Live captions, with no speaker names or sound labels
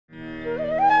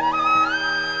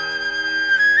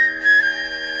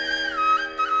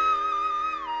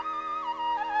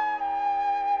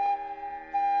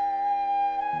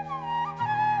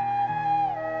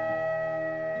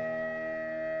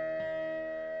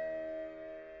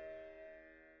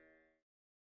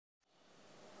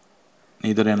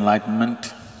Neither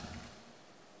enlightenment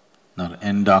nor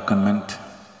endarkenment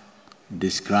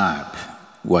describe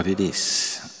what it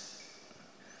is.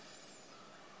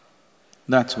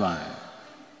 That's why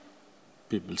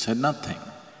people said nothing.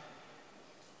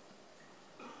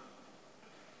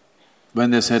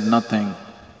 When they said nothing,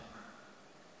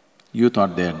 you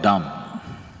thought they're dumb.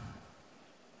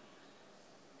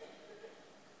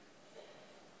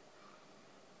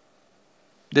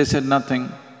 They said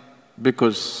nothing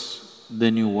because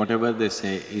they knew whatever they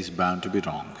say is bound to be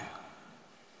wrong.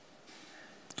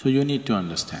 So you need to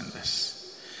understand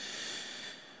this.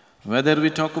 Whether we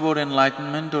talk about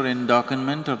enlightenment or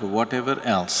endarkenment or whatever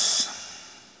else,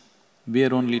 we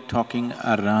are only talking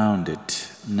around it,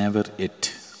 never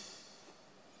it.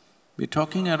 We're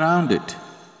talking around it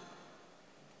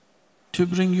to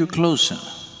bring you closer.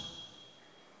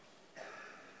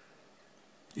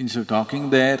 Instead of talking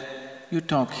there, you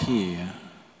talk here.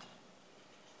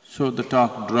 So the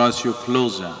talk draws you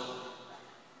closer.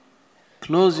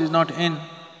 Close is not in.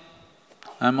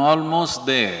 I'm almost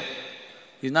there.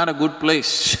 It's not a good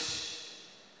place.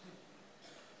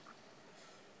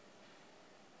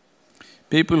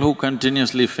 People who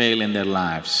continuously fail in their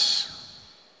lives,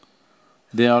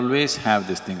 they always have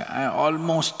this thing, I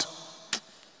almost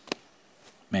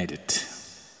made it.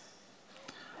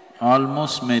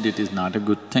 Almost made it is not a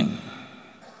good thing.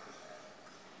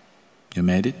 You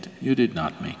made it, you did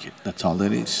not make it, that's all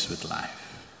there is with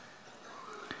life.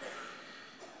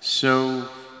 So,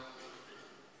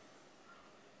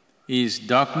 is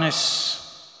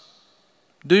darkness…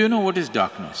 Do you know what is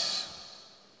darkness?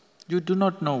 You do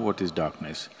not know what is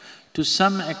darkness. To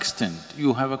some extent,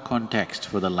 you have a context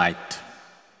for the light.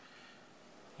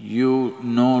 You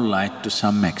know light to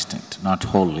some extent, not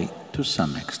wholly, to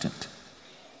some extent.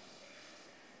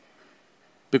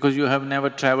 Because you have never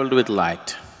traveled with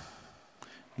light.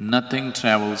 Nothing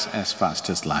travels as fast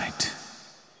as light.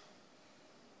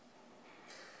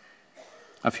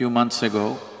 A few months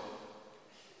ago,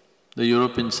 the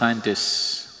European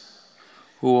scientists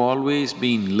who always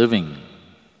been living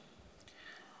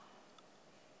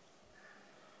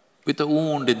with a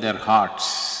wound in their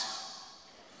hearts,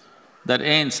 that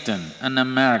Einstein, an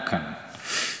American,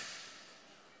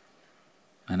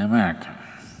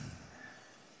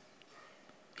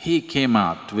 he came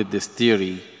out with this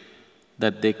theory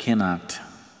that they cannot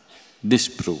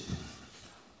disprove.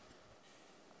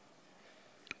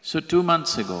 So 2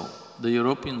 months ago, the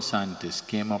European scientists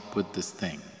came up with this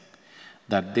thing,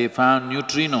 that they found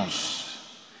neutrinos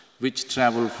which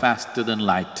travel faster than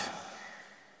light.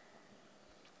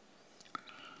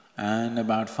 And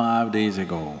about 5 days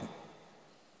ago,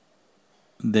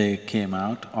 they came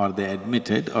out or they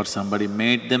admitted or somebody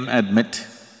made them admit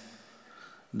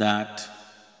that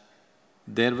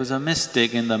there was a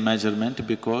mistake in the measurement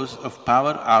because of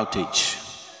power outage.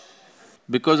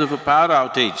 Because of a power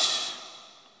outage,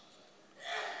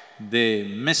 they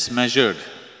mismeasured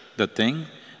the thing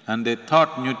and they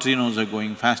thought neutrinos are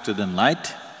going faster than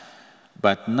light,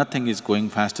 but nothing is going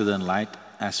faster than light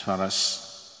as far as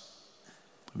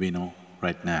we know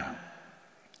right now.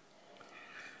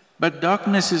 But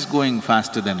darkness is going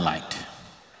faster than light,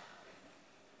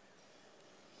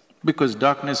 because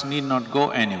darkness need not go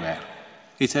anywhere,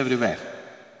 it's everywhere.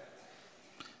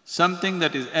 Something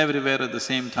that is everywhere at the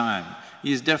same time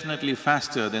is definitely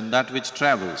faster than that which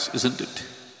travels, isn't it?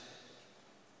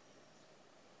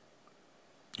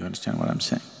 You understand what I'm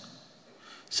saying?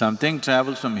 Something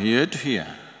travels from here to here,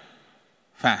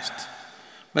 fast.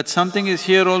 But something is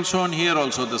here also and here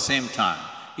also at the same time.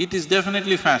 It is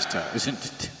definitely faster, isn't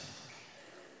it?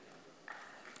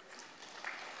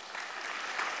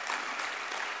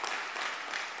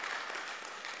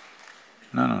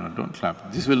 No, don't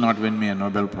clap. This will not win me a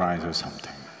Nobel Prize or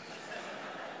something.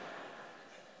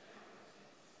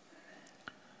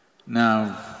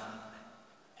 Now,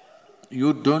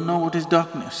 you don't know what is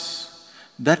darkness.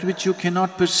 That which you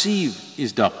cannot perceive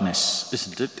is darkness,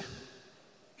 isn't it?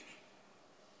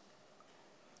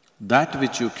 That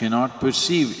which you cannot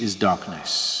perceive is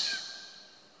darkness.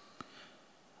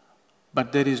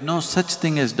 But there is no such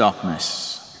thing as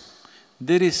darkness.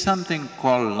 There is something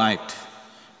called light,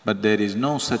 but there is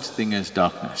no such thing as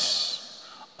darkness.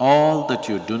 All that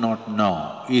you do not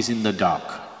know is in the dark,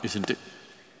 isn't it?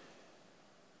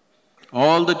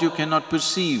 All that you cannot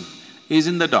perceive is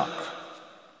in the dark.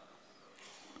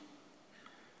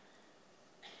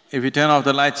 If you turn off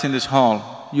the lights in this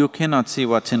hall, you cannot see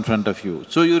what's in front of you,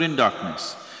 so you're in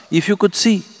darkness. If you could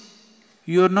see,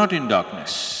 you're not in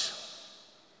darkness.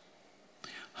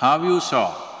 How you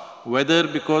saw, whether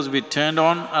because we turned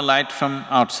on a light from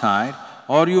outside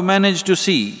or you managed to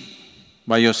see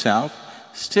by yourself,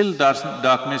 still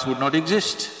darkness would not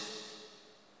exist.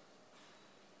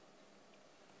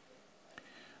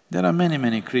 There are many,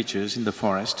 many creatures in the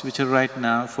forest which are right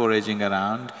now foraging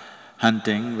around,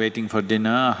 hunting, waiting for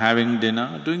dinner, having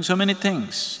dinner, doing so many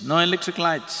things, no electric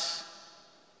lights.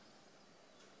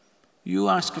 You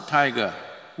ask a tiger,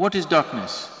 what is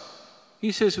darkness?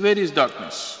 He says, where is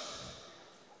darkness?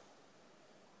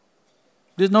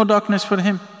 There's no darkness for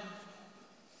him.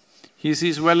 He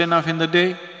sees well enough in the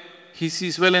day, he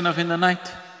sees well enough in the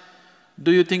night.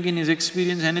 Do you think in his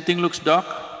experience anything looks dark?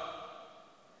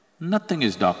 Nothing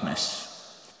is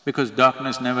darkness, because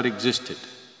darkness never existed.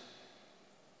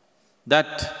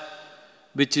 That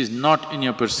which is not in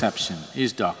your perception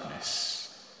is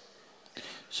darkness.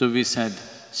 So we said,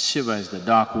 Shiva is the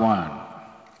dark one,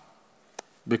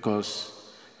 because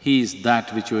he is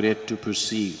that which you're yet to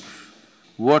perceive.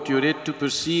 What you're yet to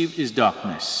perceive is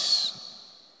darkness.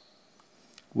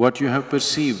 What you have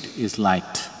perceived is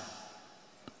light.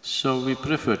 So we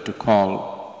prefer to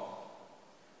call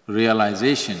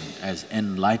realization as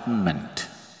enlightenment.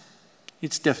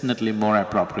 It's definitely more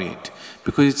appropriate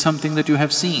because it's something that you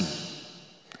have seen.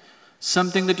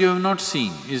 Something that you have not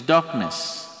seen is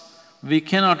darkness. We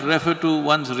cannot refer to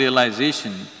one's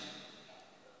realization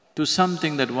to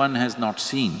something that one has not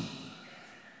seen.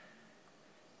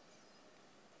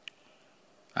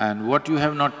 And what you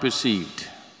have not perceived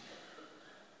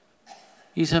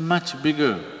is a much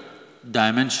bigger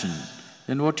dimension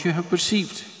than what you have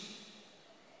perceived.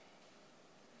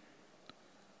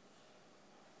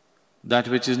 That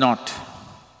which is not,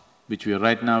 which we are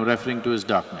right now referring to as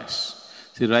darkness.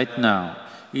 See, right now,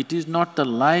 it is not the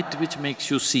light which makes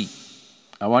you see.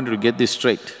 I want you to get this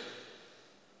straight.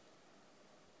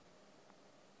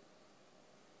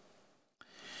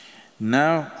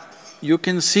 Now, you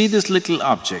can see this little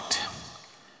object,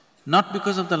 not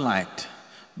because of the light,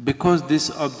 because this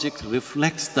object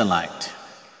reflects the light,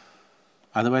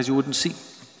 otherwise you wouldn't see.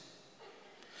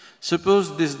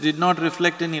 Suppose this did not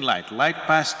reflect any light, light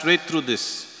passed straight through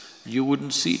this, you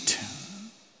wouldn't see it.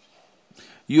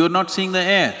 You are not seeing the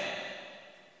air,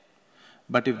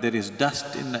 but if there is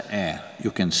dust in the air,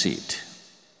 you can see it.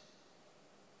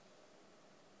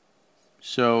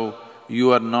 So,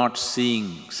 you are not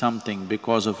seeing something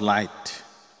because of light.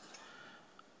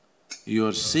 You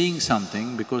are seeing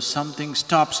something because something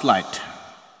stops light.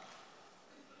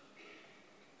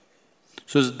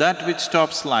 So that which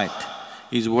stops light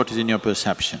is what is in your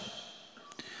perception.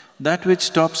 That which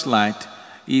stops light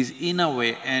is in a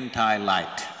way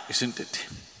anti-light, isn't it?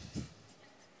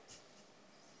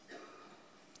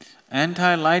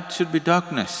 Anti-light should be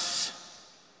darkness,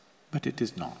 but it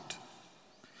is not.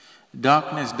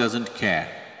 Darkness doesn't care.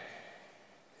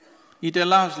 It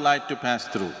allows light to pass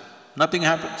through, nothing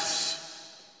happens.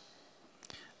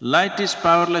 Light is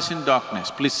powerless in darkness,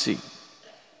 please see.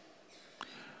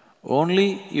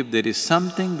 Only if there is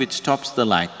something which stops the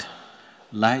light,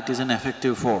 light is an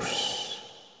effective force.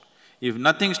 If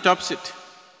nothing stops it,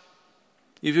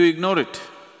 if you ignore it,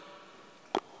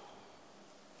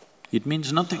 it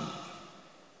means nothing.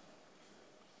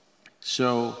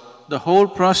 So, the whole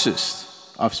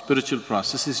process of spiritual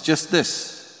process is just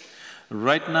this.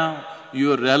 Right now,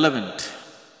 you are relevant.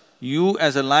 You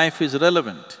as a life is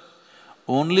relevant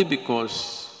only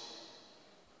because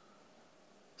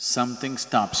something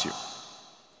stops you.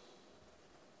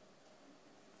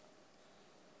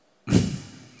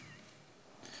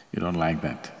 You don't like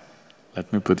that?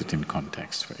 Let me put it in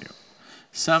context for you.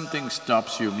 Something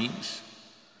stops you means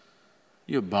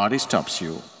your body stops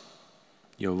you,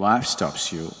 your wife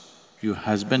stops you, your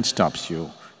husband stops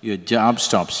you, your job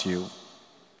stops you,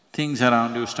 things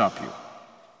around you stop you.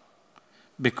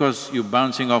 Because you're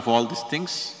bouncing off all these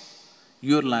things,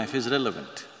 your life is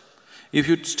relevant. If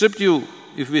we stripped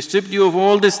you of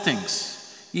all these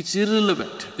things, it's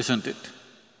irrelevant, isn't it?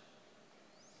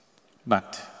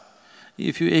 But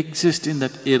if you exist in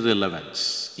that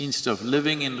irrelevance, instead of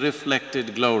living in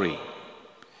reflected glory,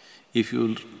 if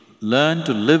you learn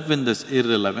to live in this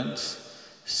irrelevance,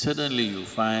 suddenly you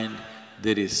find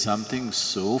there is something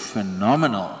so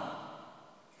phenomenal.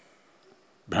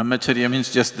 Brahmacharya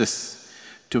means just this,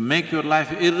 to make your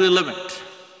life irrelevant,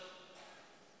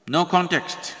 no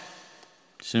context,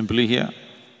 simply here,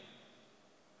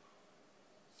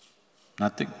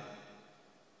 nothing.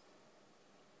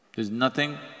 There's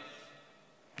nothing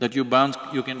that you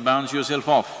can bounce yourself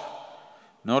off.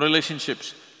 No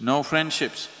relationships, no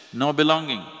friendships, no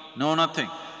belonging, no nothing.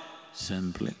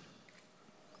 Simply,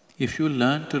 if you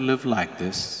learn to live like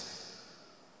this,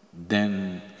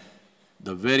 then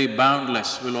the very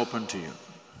boundless will open to you.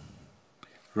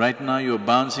 Right now you're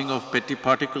bouncing off petty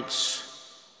particles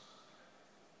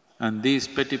and these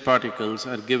petty particles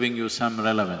are giving you some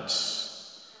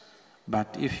relevance. But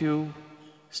if you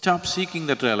stop seeking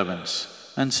that relevance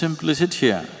and simply sit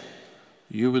here,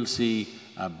 you will see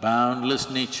a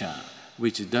boundless nature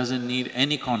which doesn't need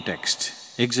any context,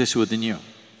 exists within you.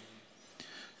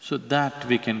 So that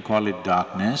we can call it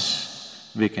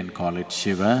darkness, we can call it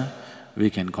Shiva,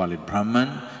 we can call it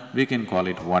Brahman, we can call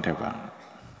it whatever.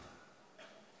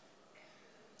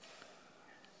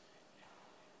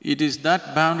 It is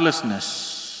that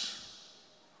boundlessness,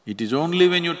 it is only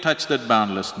when you touch that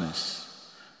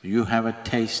boundlessness, you have a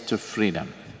taste of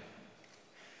freedom.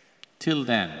 Till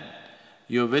then,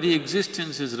 your very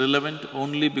existence is relevant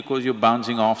only because you're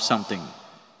bouncing off something.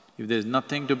 If there's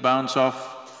nothing to bounce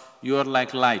off, you are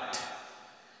like light.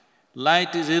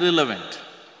 Light is irrelevant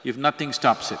if nothing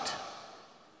stops it.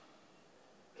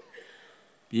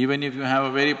 Even if you have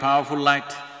a very powerful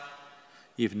light,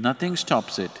 if nothing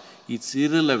stops it, it's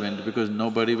irrelevant because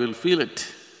nobody will feel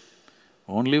it.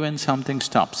 Only when something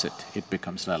stops it, it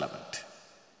becomes relevant.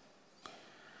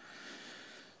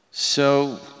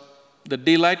 So, the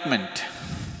delightment,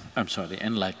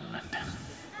 enlightenment,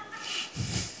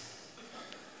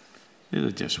 these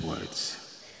are just words.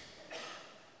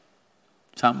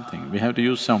 Something, we have to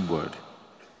use some word.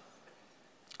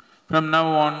 From now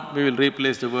on, we will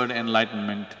replace the word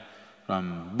enlightenment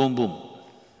from boom boom.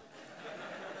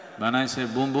 When I say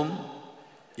boom boom,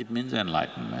 it means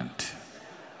enlightenment.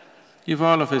 If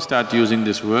all of us start using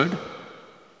this word,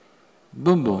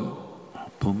 boom boom,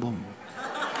 boom boom.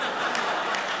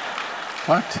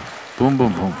 What? Boom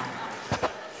boom boom.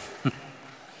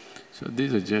 So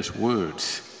these are just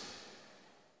words.